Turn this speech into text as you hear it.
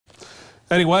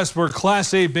Heading west for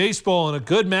Class A baseball and a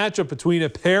good matchup between a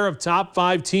pair of top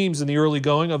 5 teams in the early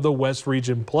going of the West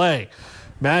Region play.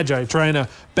 Magi trying to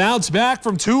bounce back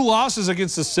from 2 losses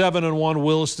against the 7-1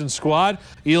 Williston squad.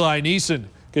 Eli Neeson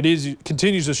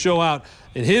continues to show out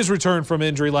in his return from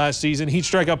injury last season. He'd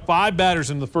strike out 5 batters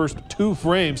in the first 2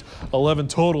 frames, 11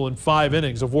 total in 5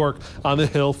 innings of work on the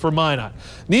hill for Minot.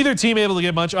 Neither team able to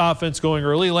get much offense going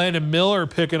early. Landon Miller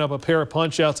picking up a pair of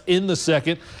punch-outs in the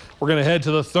second. We're going to head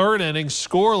to the 3rd inning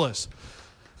scoreless.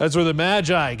 That's where the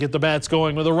Magi get the bats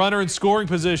going with a runner in scoring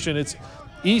position. It's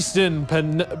Easton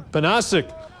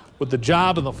Panasic with the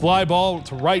job and the fly ball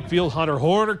to right field. Hunter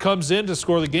Horner comes in to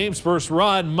score the game's first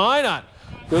run. Minot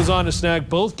goes on to snag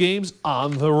both games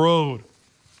on the road.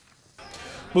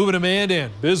 Moving to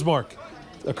Mandan, Bismarck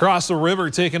across the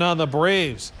river taking on the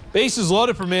Braves. Bases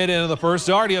loaded for Mandan in the first,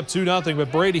 already up 2-0, but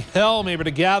Brady Helm able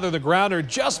to gather the grounder,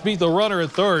 just beat the runner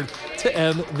at third to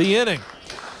end the inning.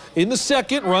 In the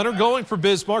second, runner going for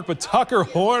Bismarck, but Tucker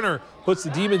Horner puts the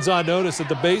Demons on notice that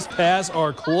the base paths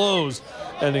are closed,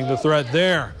 ending the threat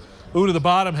there. Move to the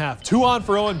bottom half. 2 on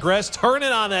for Owen Gress, turning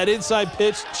on that inside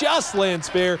pitch, just lands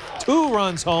fair, 2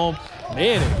 runs home.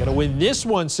 Mandan going to win this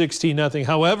one 16-0.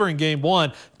 However, in game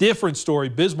 1, different story.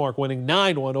 Bismarck winning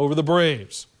 9-1 over the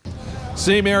Braves.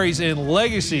 St. Mary's in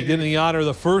Legacy getting the honor of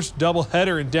the first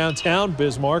doubleheader in downtown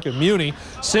Bismarck and Muni.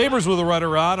 Sabres with a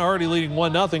runner on, already leading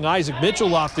 1-0. Isaac Mitchell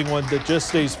lofting one that just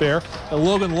stays fair, and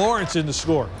Logan Lawrence in the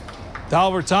score.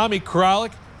 Oliver Tommy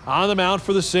Kralik on the mound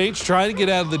for the Saints, trying to get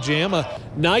out of the jam. A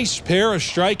nice pair of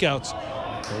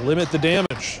strikeouts to limit the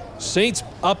damage. Saints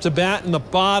up to bat in the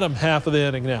bottom half of the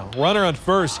inning now. Runner on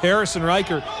first, Harrison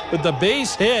Riker with the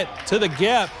base hit to the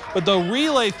gap, but the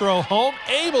relay throw home,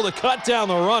 able to cut down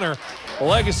the runner.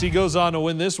 Legacy goes on to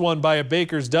win this one by a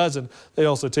baker's dozen. They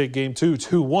also take game 2,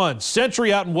 2-1.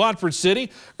 Century out in Watford City,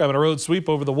 grabbing a road sweep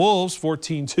over the Wolves,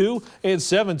 14-2 and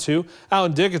 7-2. Out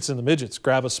in Dickinson, the Midgets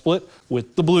grab a split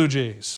with the Blue Jays.